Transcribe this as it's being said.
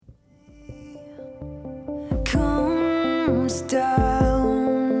comes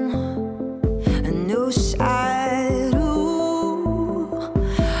down, a new shadow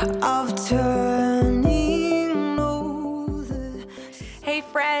of turning over. Hey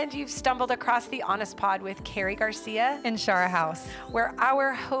friend, you've stumbled across the Honest Pod with Carrie Garcia and Shara House, where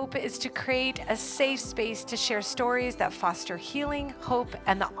our hope is to create a safe space to share stories that foster healing, hope,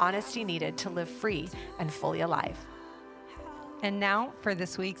 and the honesty needed to live free and fully alive. And now for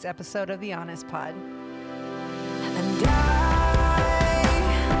this week's episode of the Honest Pod. And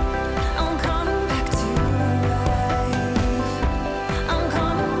I'm coming back to life. I'm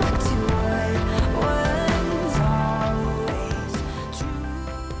coming back to what was always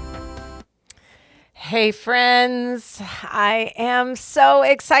true. Hey friends, I am so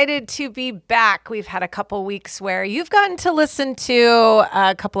excited to be back. We've had a couple weeks where you've gotten to listen to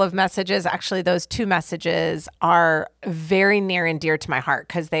a couple of messages. Actually, those two messages are very near and dear to my heart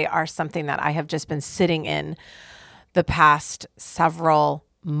because they are something that I have just been sitting in the past several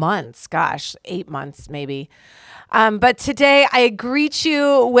months. Gosh, 8 months maybe. But today I greet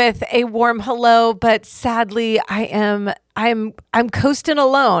you with a warm hello, but sadly I'm coasting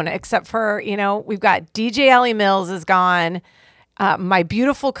alone, except for, we've got DJ Ellie Mills is gone. My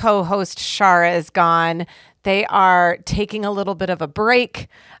beautiful co-host Shara is gone. They are taking a little bit of a break.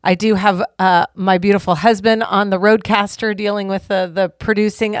 I do have my beautiful husband on the Roadcaster dealing with the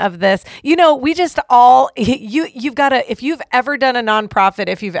producing of this. We just all, you've got to, if you've ever done a nonprofit,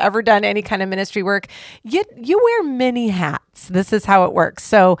 if you've ever done any kind of ministry work, you wear many hats. This is how it works.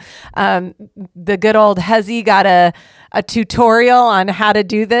 So the good old Hezzy got a tutorial on how to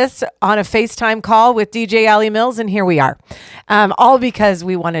do this on a FaceTime call with DJ Ellie Mills, and here we are. All because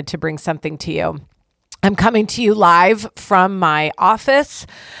we wanted to bring something to you. I'm coming to you live from my office,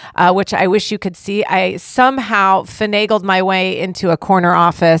 which I wish you could see. I somehow finagled my way into a corner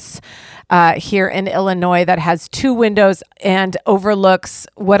office here in Illinois that has 2 windows and overlooks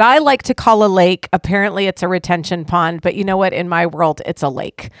what I like to call a lake. Apparently, it's a retention pond, but you know what? In my world, it's a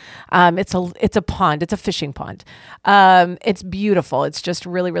lake. It's a pond. It's a fishing pond. It's beautiful. It's just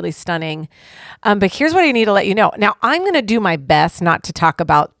really, really stunning. But here's what I need to let you know. Now, I'm going to do my best not to talk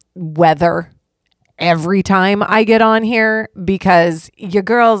about weather every time I get on here because your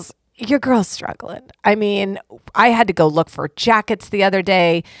girl's struggling. I mean, I had to go look for jackets the other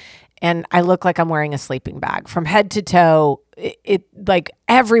day and I look like I'm wearing a sleeping bag from head to toe. It like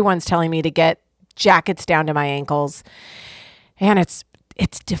everyone's telling me to get jackets down to my ankles and it's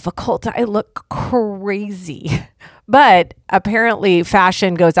difficult. I look crazy. But apparently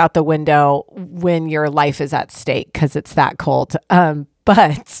fashion goes out the window when your life is at stake because it's that cold.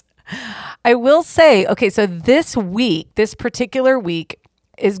 But I will say, okay, so this particular week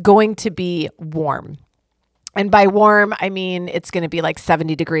is going to be warm. And by warm, I mean, it's going to be like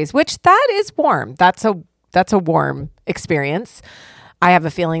 70 degrees, which that is warm. That's a warm experience. I have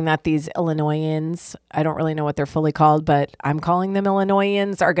a feeling that these Illinoisans, I don't really know what they're fully called, but I'm calling them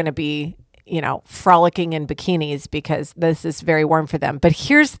Illinoisans, are going to be, frolicking in bikinis because this is very warm for them. But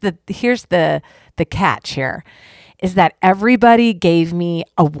here's the catch here. Is that everybody gave me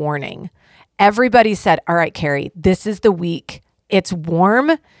a warning. Everybody said, all right, Carrie, this is the week. It's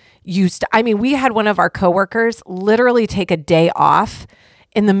warm. We had one of our coworkers literally take a day off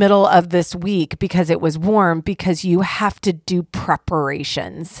in the middle of this week because it was warm because you have to do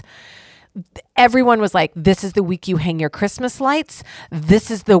preparations. Everyone was like, this is the week you hang your Christmas lights.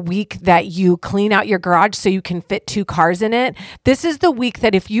 This is the week that you clean out your garage so you can fit 2 cars in it. This is the week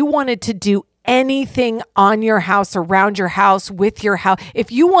that if you wanted to do anything on your house, around your house, with your house,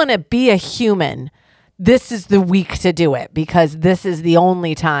 if you want to be a human, this is the week to do it because this is the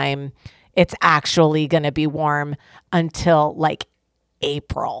only time it's actually going to be warm until like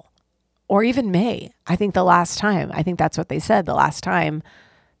April or even May. I think that's what they said the last time.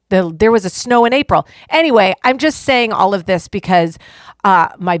 There was a snow in April. Anyway, I'm just saying all of this because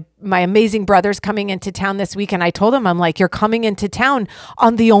my amazing brother's coming into town this week. And I told him, I'm like, you're coming into town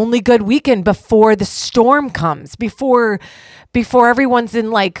on the only good weekend before the storm comes, before everyone's in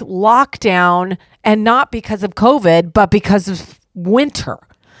like lockdown and not because of COVID, but because of winter.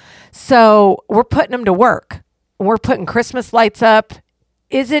 So we're putting them to work. We're putting Christmas lights up.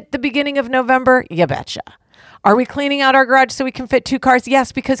 Is it the beginning of November? You betcha. Are we cleaning out our garage so we can fit 2 cars?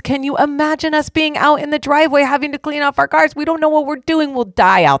 Yes, because can you imagine us being out in the driveway having to clean off our cars? We don't know what we're doing. We'll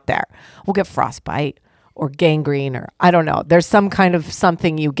die out there. We'll get frostbite or gangrene or I don't know. There's some kind of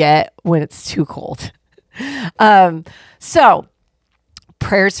something you get when it's too cold. So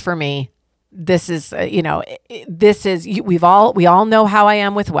prayers for me. This is, we all know how I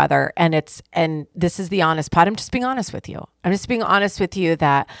am with weather and this is the honest pod. I'm just being honest with you. I'm just being honest with you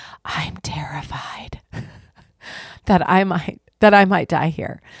that I'm terrified. that I might die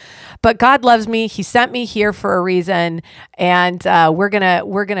here. But God loves me. He sent me here for a reason, and we're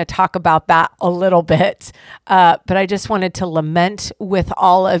gonna talk about that a little bit. But I just wanted to lament with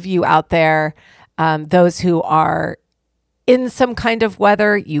all of you out there, those who are in some kind of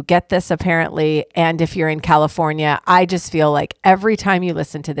weather. You get this apparently, and if you're in California, I just feel like every time you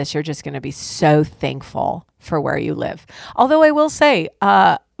listen to this, you're just going to be so thankful for where you live. Although I will say,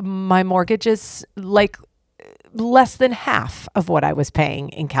 my mortgage is like less than half of what I was paying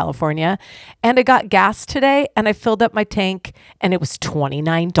in California. And I got gas today and I filled up my tank and it was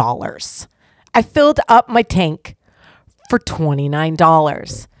 $29. I filled up my tank for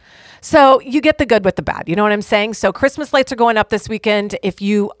 $29. So you get the good with the bad. You know what I'm saying? So Christmas lights are going up this weekend. If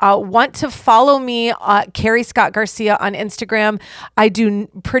you want to follow me, Carrie Scott Garcia on Instagram, I do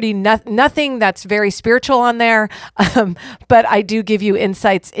nothing that's very spiritual on there, but I do give you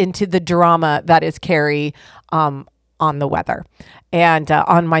insights into the drama that is Carrie on the weather and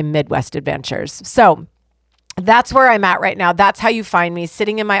on my Midwest adventures. So that's where I'm at right now. That's how you find me,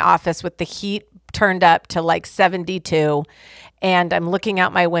 sitting in my office with the heat turned up to like 72. And I'm looking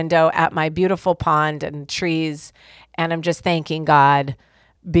out my window at my beautiful pond and trees. And I'm just thanking God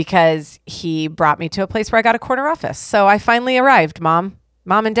because he brought me to a place where I got a corner office. So I finally arrived, Mom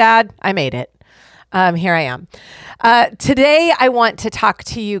and Dad, I made it. Here I am. Today, I want to talk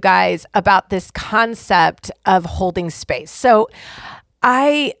to you guys about this concept of holding space. So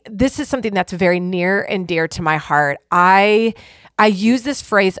this is something that's very near and dear to my heart. I use this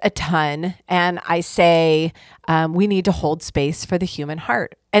phrase a ton, and I say we need to hold space for the human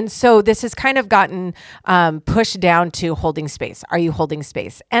heart. And so this has kind of gotten pushed down to holding space. Are you holding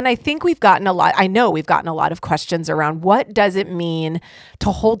space? And I think I know we've gotten a lot of questions around what does it mean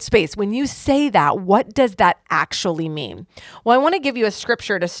to hold space? When you say that, what does that actually mean? Well, I want to give you a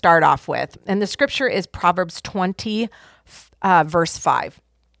scripture to start off with. And the scripture is Proverbs 20, verse 5.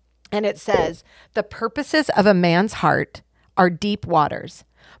 And it says, "The purposes of a man's heart are deep waters,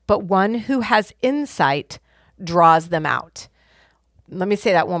 but one who has insight draws them out." Let me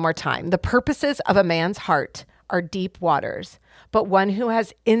say that one more time. The purposes of a man's heart are deep waters, but one who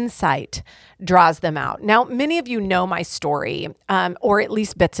has insight draws them out. Now, many of you know my story, or at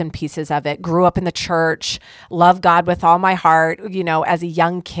least bits and pieces of it. Grew up in the church, love God with all my heart, as a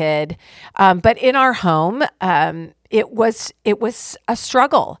young kid. But in our home, it was a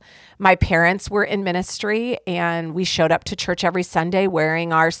struggle. My parents were in ministry and we showed up to church every Sunday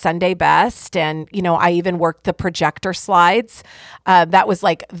wearing our Sunday best. And, I even worked the projector slides. That was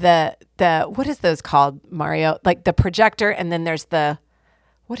like the what is those called, Mario? Like the projector. And then there's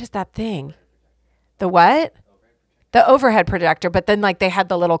what is that thing? The what? The overhead projector. But then like they had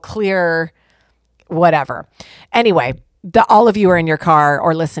the little clear, whatever. Anyway, all of you are in your car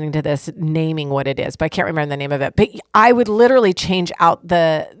or listening to this naming what it is, but I can't remember the name of it. But I would literally change out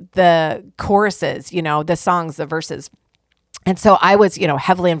the choruses, the songs, the verses. And so I was,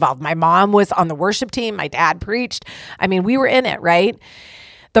 heavily involved. My mom was on the worship team. My dad preached. I mean, we were in it, right?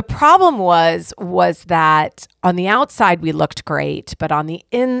 The problem was that on the outside, we looked great, but on the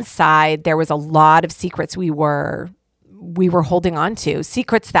inside, there was a lot of secrets we were holding on to,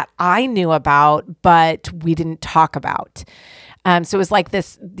 secrets that I knew about, but we didn't talk about. So it was like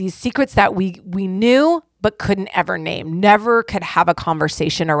these secrets that we knew, but couldn't ever name, never could have a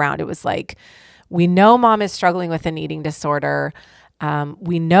conversation around. It was like, we know Mom is struggling with an eating disorder.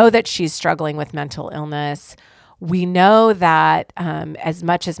 We know that she's struggling with mental illness. We know that as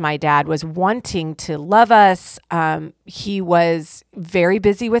much as my dad was wanting to love us, he was very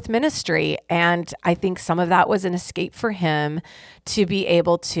busy with ministry. And I think some of that was an escape for him to be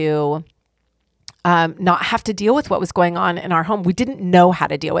able to not have to deal with what was going on in our home. We didn't know how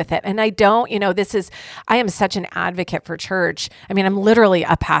to deal with it. And I am such an advocate for church. I mean, I'm literally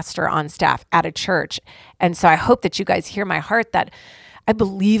a pastor on staff at a church. And so I hope that you guys hear my heart that I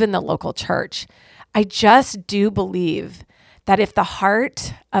believe in the local church. I just do believe that if the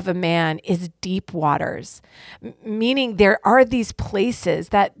heart of a man is deep waters, meaning there are these places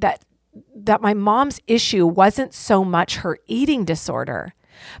that my mom's issue wasn't so much her eating disorder,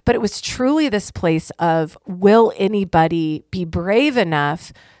 but it was truly this place of, will anybody be brave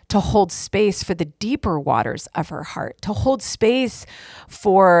enough to hold space for the deeper waters of her heart, to hold space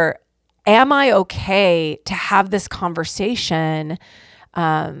for, am I okay to have this conversation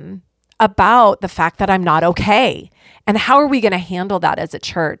about the fact that I'm not okay? And how are we going to handle that as a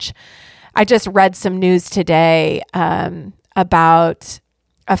church? I just read some news today about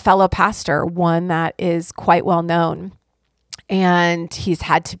a fellow pastor, one that is quite well known, and he's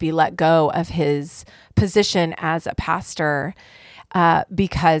had to be let go of his position as a pastor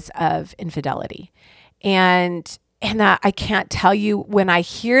because of infidelity. And And I can't tell you, when I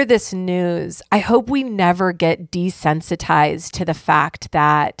hear this news, I hope we never get desensitized to the fact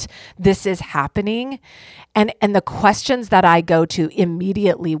that this is happening. And the questions that I go to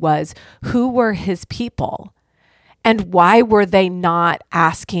immediately was, who were his people? And why were they not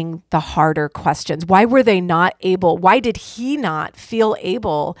asking the harder questions? Why were they not able? Why did he not feel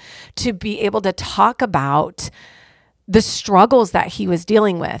able to be able to talk about the struggles that he was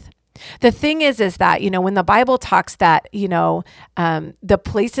dealing with? The thing is that, when the Bible talks that, the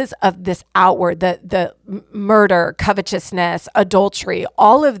places of this outward, the murder, covetousness, adultery,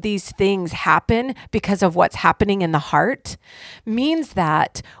 all of these things happen because of what's happening in the heart, means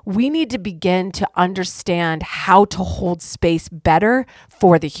that we need to begin to understand how to hold space better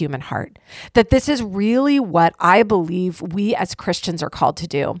for the human heart. That this is really what I believe we as Christians are called to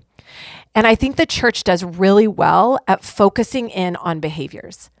do. And I think the church does really well at focusing in on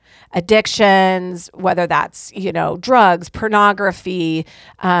behaviors. Addictions, whether that's, drugs, pornography,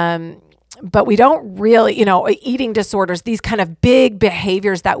 but we don't really, eating disorders, these kind of big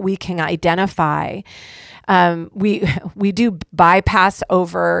behaviors that we can identify. We do bypass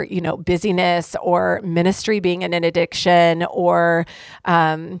over, busyness or ministry being an addiction or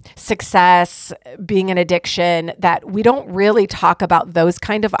success being an addiction, that we don't really talk about those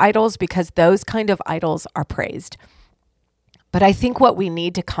kind of idols because those kind of idols are praised. But I think what we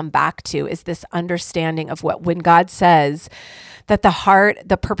need to come back to is this understanding of when God says that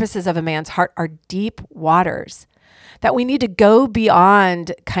the purposes of a man's heart are deep waters, that we need to go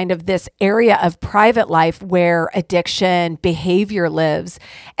beyond kind of this area of private life where addiction, behavior lives,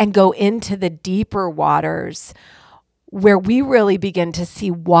 and go into the deeper waters where we really begin to see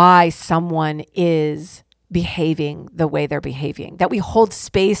why someone is behaving the way they're behaving, that we hold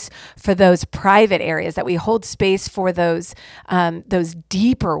space for those private areas, that we hold space for those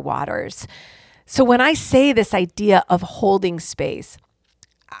deeper waters. So when I say this idea of holding space,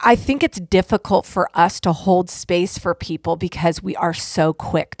 I think it's difficult for us to hold space for people because we are so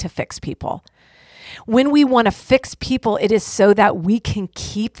quick to fix people. When we want to fix people, it is so that we can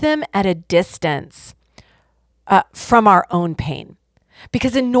keep them at a distance from our own pain.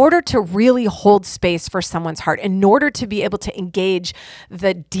 Because in order to really hold space for someone's heart, in order to be able to engage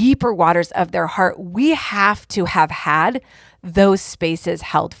the deeper waters of their heart, we have to have had those spaces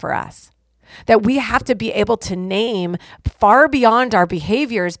held for us. That we have to be able to name far beyond our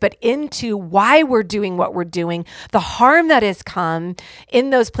behaviors, but into why we're doing what we're doing, the harm that has come in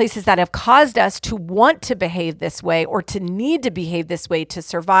those places that have caused us to want to behave this way or to need to behave this way to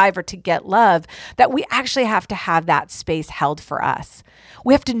survive or to get love, that we actually have to have that space held for us.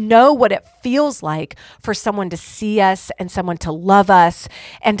 We have to know what it feels like for someone to see us and someone to love us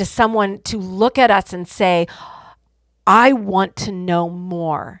and to someone to look at us and say, I want to know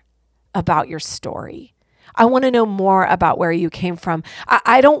more about your story. I want to know more about where you came from.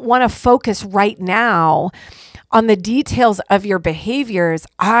 I don't want to focus right now on the details of your behaviors.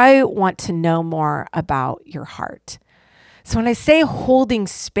 I want to know more about your heart. So when I say holding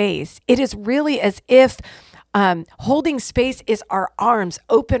space, it is really as if holding space is our arms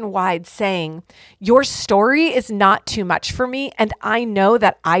open wide saying, your story is not too much for me, and I know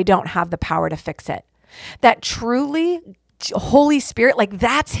that I don't have the power to fix it. That truly Holy Spirit, like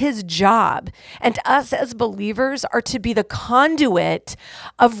that's his job. And us as believers are to be the conduit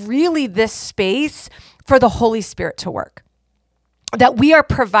of really this space for the Holy Spirit to work. That we are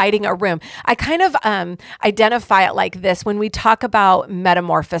providing a room. I kind of identify it like this when we talk about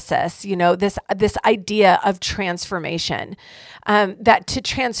metamorphosis, this idea of transformation, that to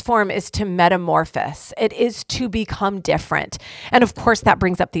transform is to metamorphose. It is to become different. And of course, that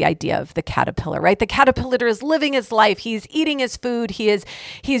brings up the idea of the caterpillar, right? The caterpillar is living his life. He's eating his food. He's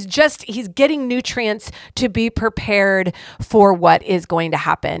getting nutrients to be prepared for what is going to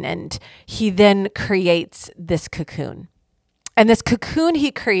happen. And he then creates this cocoon. And this cocoon he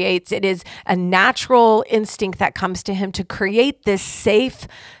creates, it is a natural instinct that comes to him to create this safe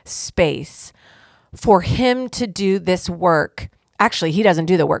space for him to do this work. Actually, he doesn't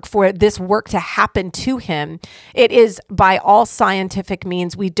do the work. For this work to happen to him, it is by all scientific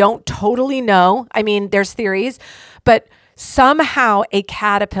means. We don't totally know. I mean, there's theories, but somehow a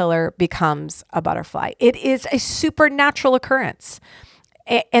caterpillar becomes a butterfly. It is a supernatural occurrence.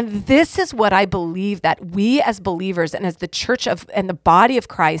 And this is what I believe that we as believers and as the church and the body of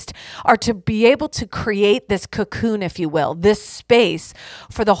Christ are to be able to create this cocoon, if you will, this space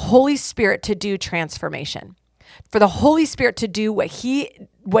for the Holy Spirit to do transformation, for the Holy Spirit to do what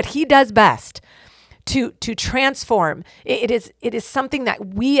he does best, to transform. It is something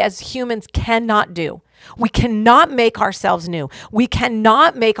that we as humans cannot do. We cannot make ourselves new. We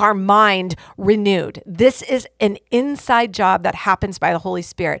cannot make our mind renewed. This is an inside job that happens by the Holy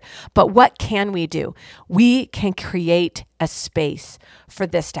Spirit. But what can we do? We can create a space for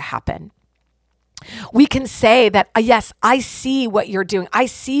this to happen. We can say that, yes, I see what you're doing. I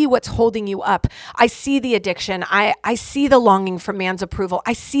see what's holding you up. I see the addiction. I see the longing for man's approval.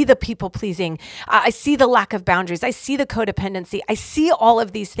 I see the people pleasing. I see the lack of boundaries. I see the codependency. I see all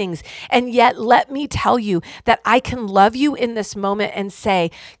of these things. And yet, let me tell you that I can love you in this moment and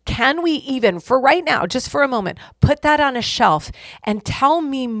say, can we even, for right now, just for a moment, put that on a shelf and tell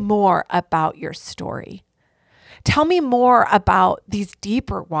me more about your story? Tell me more about these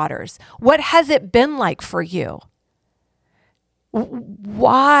deeper waters. What has it been like for you?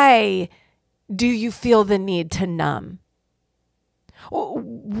 Why do you feel the need to numb?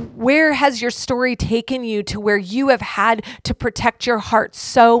 Where has your story taken you to where you have had to protect your heart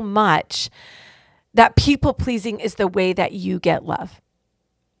so much that people pleasing is the way that you get love?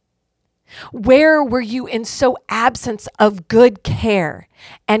 Where were you in so absence of good care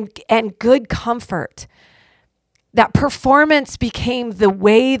and good comfort that performance became the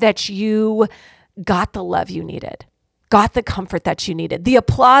way that you got the love you needed, got the comfort that you needed? The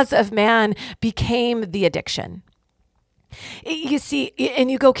applause of man became the addiction. You see,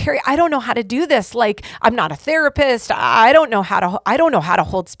 and you go, Carrie, I don't know how to do this. Like, I'm not a therapist. I don't know how to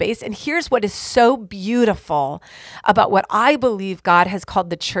hold space. And here's what is so beautiful about what I believe God has called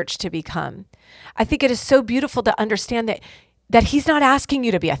the church to become. I think it is so beautiful to understand that he's not asking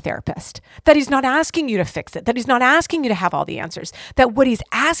you to be a therapist, that he's not asking you to fix it, that he's not asking you to have all the answers, that what he's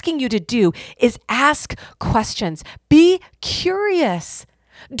asking you to do is ask questions. Be curious.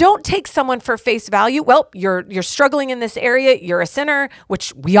 Don't take someone for face value. Well, you're struggling in this area. You're a sinner,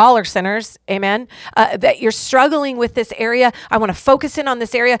 which we all are sinners. Amen. That you're struggling with this area. I want to focus in on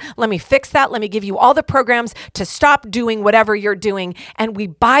this area. Let me fix that. Let me give you all the programs to stop doing whatever you're doing. And we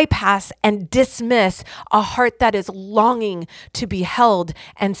bypass and dismiss a heart that is longing to be held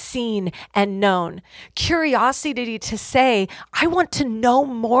and seen and known. Curiosity to say, I want to know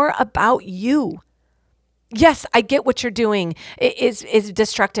more about you. Yes, I get what you're doing is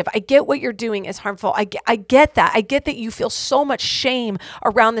destructive. I get what you're doing is harmful. I get that. I get that you feel so much shame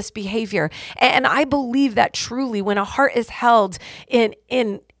around this behavior. And I believe that truly when a heart is held in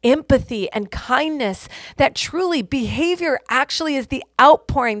empathy and kindness, that truly behavior actually is the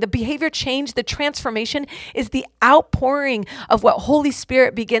outpouring. The behavior change, the transformation is the outpouring of what Holy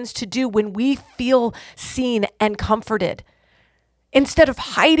Spirit begins to do when we feel seen and comforted. Instead of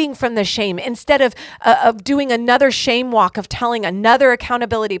hiding from the shame, instead of doing another shame walk, of telling another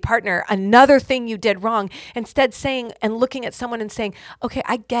accountability partner another thing you did wrong, instead saying and looking at someone and saying, okay,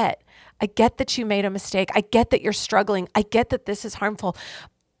 I get that you made a mistake. I get that you're struggling. I get that this is harmful.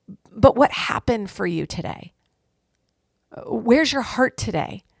 But what happened for you today? Where's your heart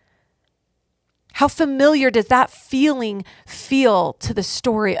today? How familiar does that feeling feel to the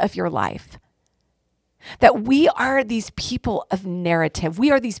story of your life? That we are these people of narrative. We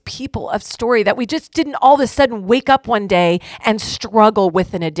are these people of story, that we just didn't all of a sudden wake up one day and struggle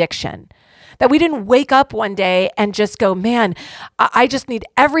with an addiction. That we didn't wake up one day and just go, man, I just need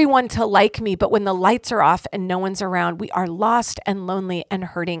everyone to like me. But when the lights are off and no one's around, we are lost and lonely and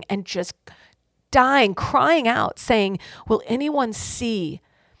hurting and just dying, crying out, saying, will anyone see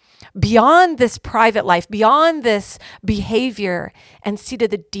beyond this private life, beyond this behavior, and see to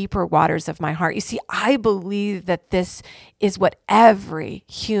the deeper waters of my heart? You see, I believe that this is what every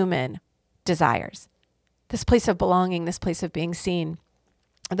human desires. This place of belonging, this place of being seen.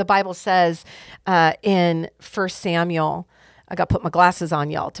 The Bible says in 1 Samuel, I got to put my glasses on,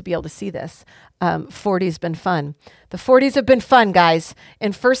 y'all, to be able to see this. 40's been fun. The 40s have been fun, guys.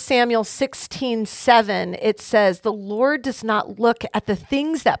 In 1 Samuel 16:7, it says, the Lord does not look at the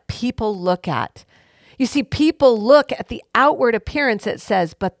things that people look at. You see, people look at the outward appearance, it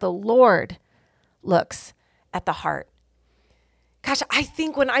says, but the Lord looks at the heart. Gosh, I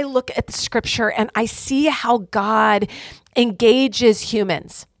think when I look at the scripture and I see how God engages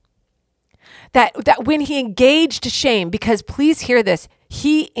humans, that when he engaged shame, because please hear this,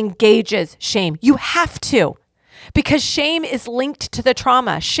 he engages shame. You have to, because shame is linked to the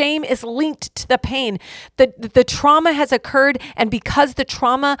trauma. Shame is linked to the pain. The trauma has occurred, and because the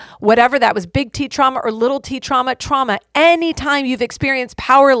trauma, whatever that was, big T trauma or little t trauma, anytime you've experienced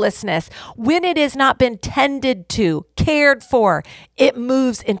powerlessness, when it has not been tended to, cared for, it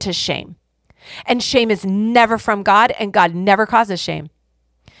moves into shame. And shame is never from God, and God never causes shame.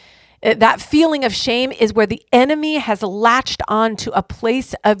 That feeling of shame is where the enemy has latched on to a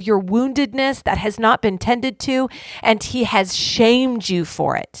place of your woundedness that has not been tended to, and he has shamed you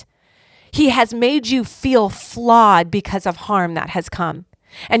for it. He has made you feel flawed because of harm that has come.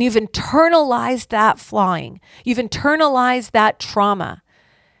 And you've internalized that flawing. You've internalized that trauma.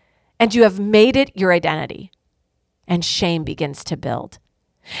 And you have made it your identity. And shame begins to build.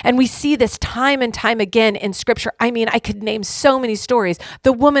 And we see this time and time again in scripture. I mean, I could name so many stories.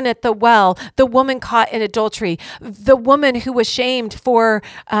 The woman at the well, the woman caught in adultery, the woman who was shamed for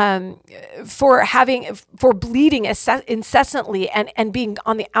bleeding incessantly and being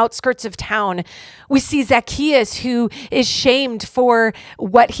on the outskirts of town. We see Zacchaeus, who is shamed for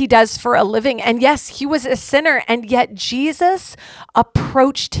what he does for a living. And yes, he was a sinner, and yet Jesus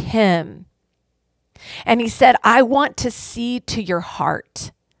approached him. And he said, I want to see to your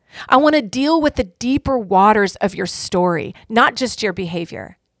heart. I want to deal with the deeper waters of your story, not just your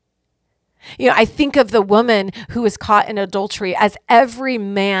behavior. You know, I think of the woman who was caught in adultery as every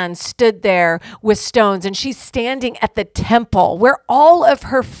man stood there with stones, and she's standing at the temple where all of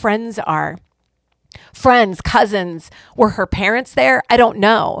her friends are. Friends, cousins, were her parents there? I don't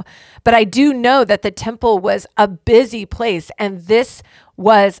know. But I do know that the temple was a busy place, and this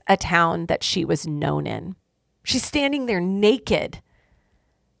was a town that she was known in. She's standing there naked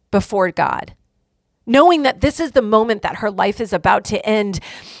before God, knowing that this is the moment that her life is about to end.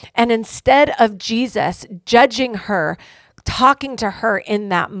 And instead of Jesus judging her, talking to her in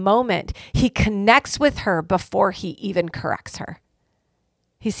that moment, he connects with her before he even corrects her.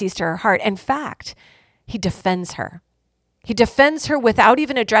 He sees to her heart. In fact, he defends her. He defends her without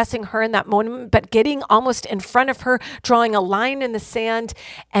even addressing her in that moment, but getting almost in front of her, drawing a line in the sand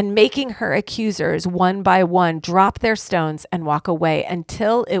and making her accusers one by one drop their stones and walk away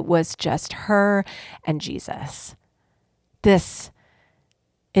until it was just her and Jesus. This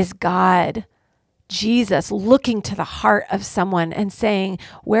is God, Jesus, looking to the heart of someone and saying,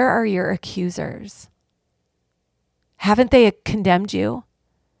 where are your accusers? Haven't they condemned you?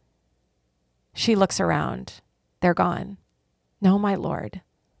 She looks around. They're gone. No, my Lord.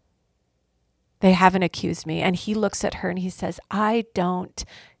 They haven't accused me. And he looks at her and he says, I don't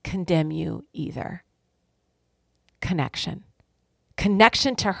condemn you either. Connection.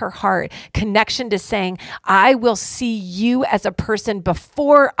 Connection to her heart. Connection to saying, I will see you as a person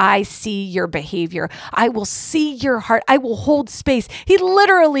before I see your behavior. I will see your heart. I will hold space. He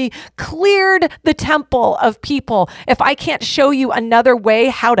literally cleared the temple of people. If I can't show you another way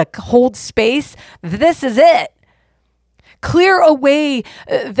how to hold space, this is it. Clear away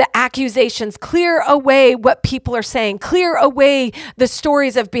the accusations, clear away what people are saying, clear away the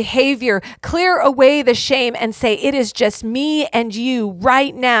stories of behavior, clear away the shame and say, it is just me and you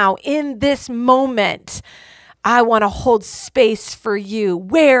right now in this moment. I want to hold space for you.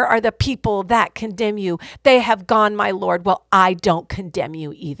 Where are the people that condemn you? They have gone, my Lord. Well, I don't condemn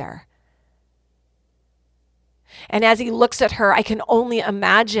you either. And as he looks at her, I can only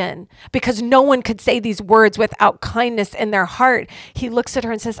imagine, because no one could say these words without kindness in their heart. He looks at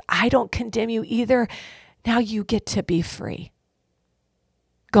her and says, I don't condemn you either. Now you get to be free.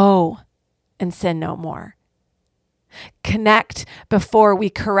 Go and sin no more. Connect before we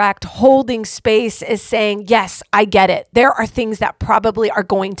correct. Holding space is saying, yes, I get it. There are things that probably are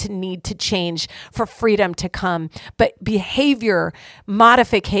going to need to change for freedom to come. But behavior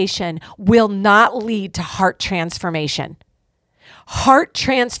modification will not lead to heart transformation. Heart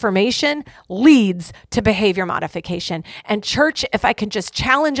transformation leads to behavior modification. And church, if I can just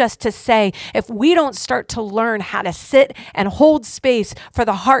challenge us to say, if we don't start to learn how to sit and hold space for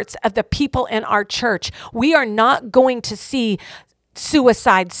the hearts of the people in our church, we are not going to see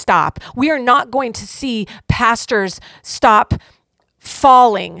suicide stop. We are not going to see pastors stop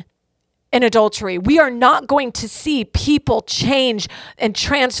falling in adultery. We are not going to see people change and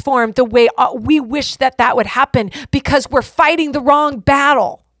transform the way we wish that would happen, because we're fighting the wrong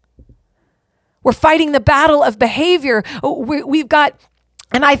battle. We're fighting the battle of behavior. We've got,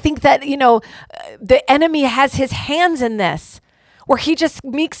 and I think that, the enemy has his hands in this, where he just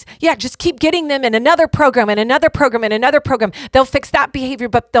makes, just keep getting them in another program and another program and another program. They'll fix that behavior,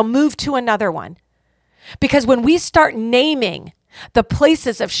 but they'll move to another one. Because when we start naming the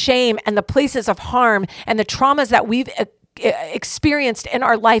places of shame and the places of harm and the traumas that we've experienced in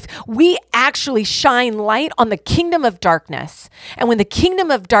our life, we actually shine light on the kingdom of darkness. And when the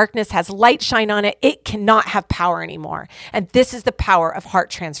kingdom of darkness has light shine on it, it cannot have power anymore. And this is the power of heart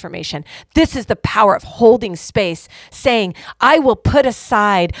transformation. This is the power of holding space, saying, I will put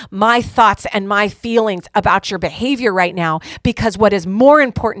aside my thoughts and my feelings about your behavior right now, because what is more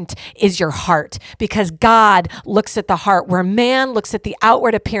important is your heart. Because God looks at the heart. Where man looks at the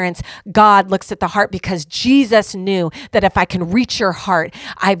outward appearance, God looks at the heart, because Jesus knew that if I can reach your heart,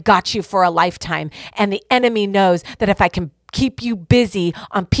 I've got you for a lifetime. And the enemy knows that if I can keep you busy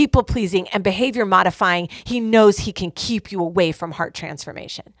on people pleasing and behavior modifying, he knows he can keep you away from heart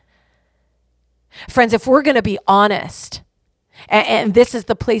transformation. Friends, if we're going to be honest, and this is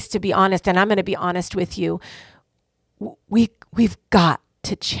the place to be honest, and I'm going to be honest with you, we've got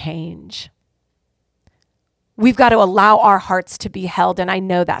to change. We've got to allow our hearts to be held, and I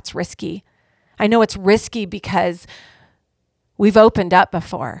know that's risky. I know it's risky because we've opened up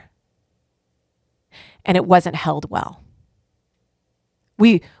before, and it wasn't held well.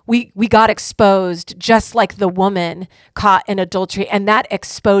 We got exposed just like the woman caught in adultery, and that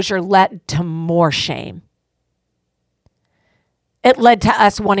exposure led to more shame. It led to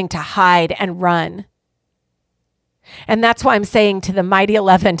us wanting to hide and run. And that's why I'm saying to the Mighty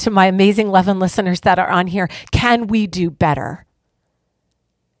 11, to my amazing 11 listeners that are on here, can we do better?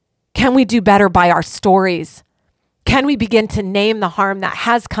 Can we do better by our stories? Can we begin to name the harm that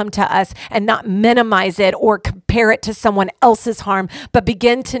has come to us and not minimize it or compare it to someone else's harm, but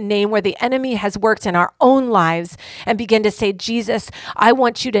begin to name where the enemy has worked in our own lives and begin to say, Jesus, I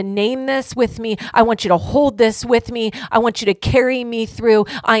want you to name this with me. I want you to hold this with me. I want you to carry me through.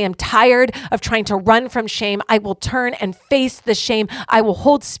 I am tired of trying to run from shame. I will turn and face the shame. I will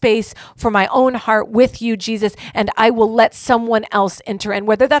hold space for my own heart with you, Jesus, and I will let someone else enter in,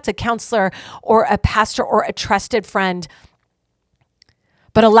 whether that's a counselor or a pastor or a trusted friend.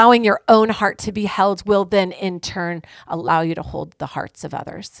 But allowing your own heart to be held will then in turn allow you to hold the hearts of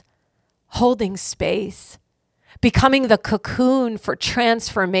others. Holding space, becoming the cocoon for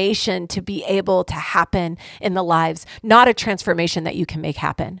transformation to be able to happen in the lives, not a transformation that you can make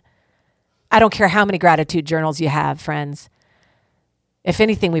happen. I don't care how many gratitude journals you have, friends. If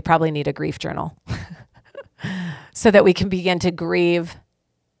anything, we probably need a grief journal so that we can begin to grieve.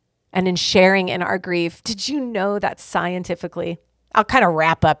 And in sharing in our grief, did you know that scientifically, I'll kind of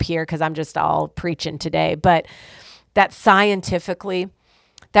wrap up here because I'm just all preaching today, but that scientifically,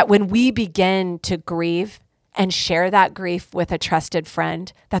 that when we begin to grieve and share that grief with a trusted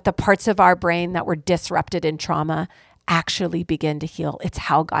friend, that the parts of our brain that were disrupted in trauma actually begin to heal. It's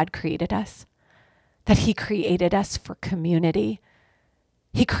how God created us, that he created us for community.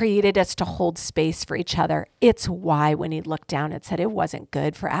 He created us to hold space for each other. It's why when he looked down and said it wasn't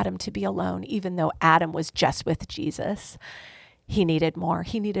good for Adam to be alone, even though Adam was just with Jesus, he needed more.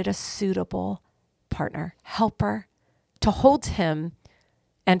 He needed a suitable partner, helper, to hold him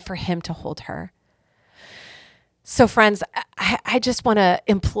and for him to hold her. So friends, I just want to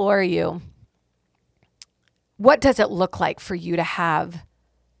implore you, what does it look like for you to have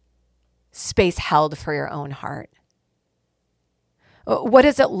space held for your own heart? What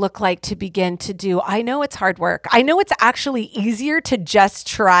does it look like to begin to do? I know it's hard work. I know it's actually easier to just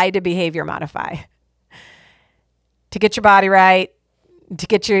try to behavior modify, to get your body right, to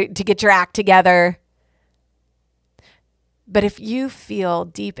get your act together. But if you feel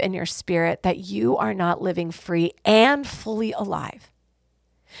deep in your spirit that you are not living free and fully alive,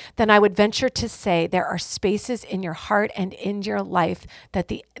 then I would venture to say there are spaces in your heart and in your life that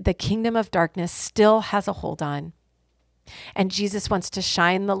the kingdom of darkness still has a hold on. And Jesus wants to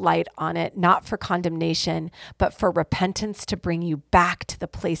shine the light on it, not for condemnation, but for repentance, to bring you back to the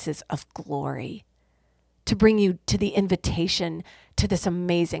places of glory, to bring you to the invitation to this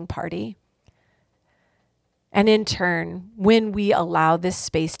amazing party. And in turn, when we allow this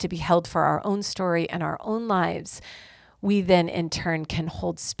space to be held for our own story and our own lives, we then in turn can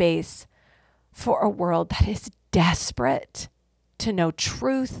hold space for a world that is desperate to know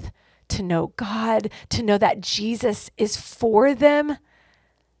truth, to know God, to know that Jesus is for them,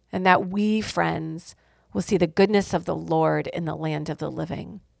 and that we, friends, will see the goodness of the Lord in the land of the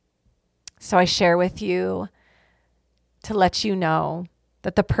living. So I share with you to let you know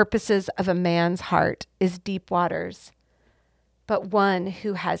that the purposes of a man's heart is deep waters, but one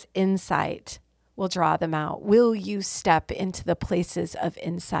who has insight will draw them out. Will you step into the places of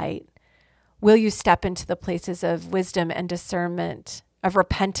insight? Will you step into the places of wisdom and discernment, of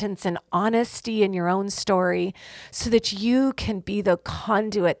repentance and honesty in your own story, so that you can be the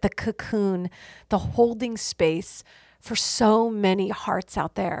conduit, the cocoon, the holding space for so many hearts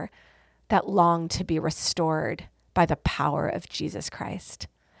out there that long to be restored by the power of Jesus Christ?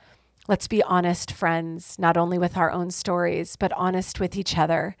 Let's be honest, friends, not only with our own stories, but honest with each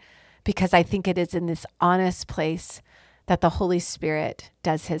other, because I think it is in this honest place that the Holy Spirit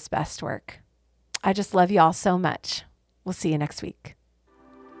does his best work. I just love you all so much. We'll see you next week.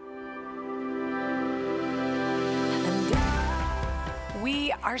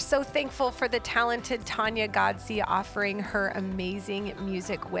 We are so thankful for the talented Tanya Godsey offering her amazing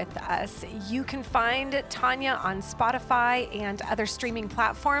music with us. You can find Tanya on Spotify and other streaming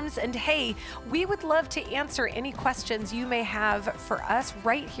platforms. And hey, we would love to answer any questions you may have for us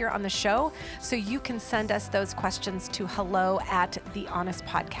right here on the show. So you can send us those questions to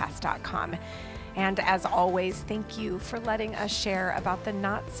hello@thehonestpodcast.com. And as always, thank you for letting us share about the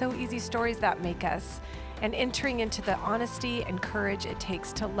not so easy stories that make us and entering into the honesty and courage it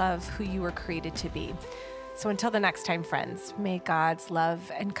takes to love who you were created to be. So until the next time, friends, may God's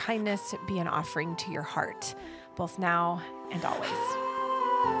love and kindness be an offering to your heart, both now and always.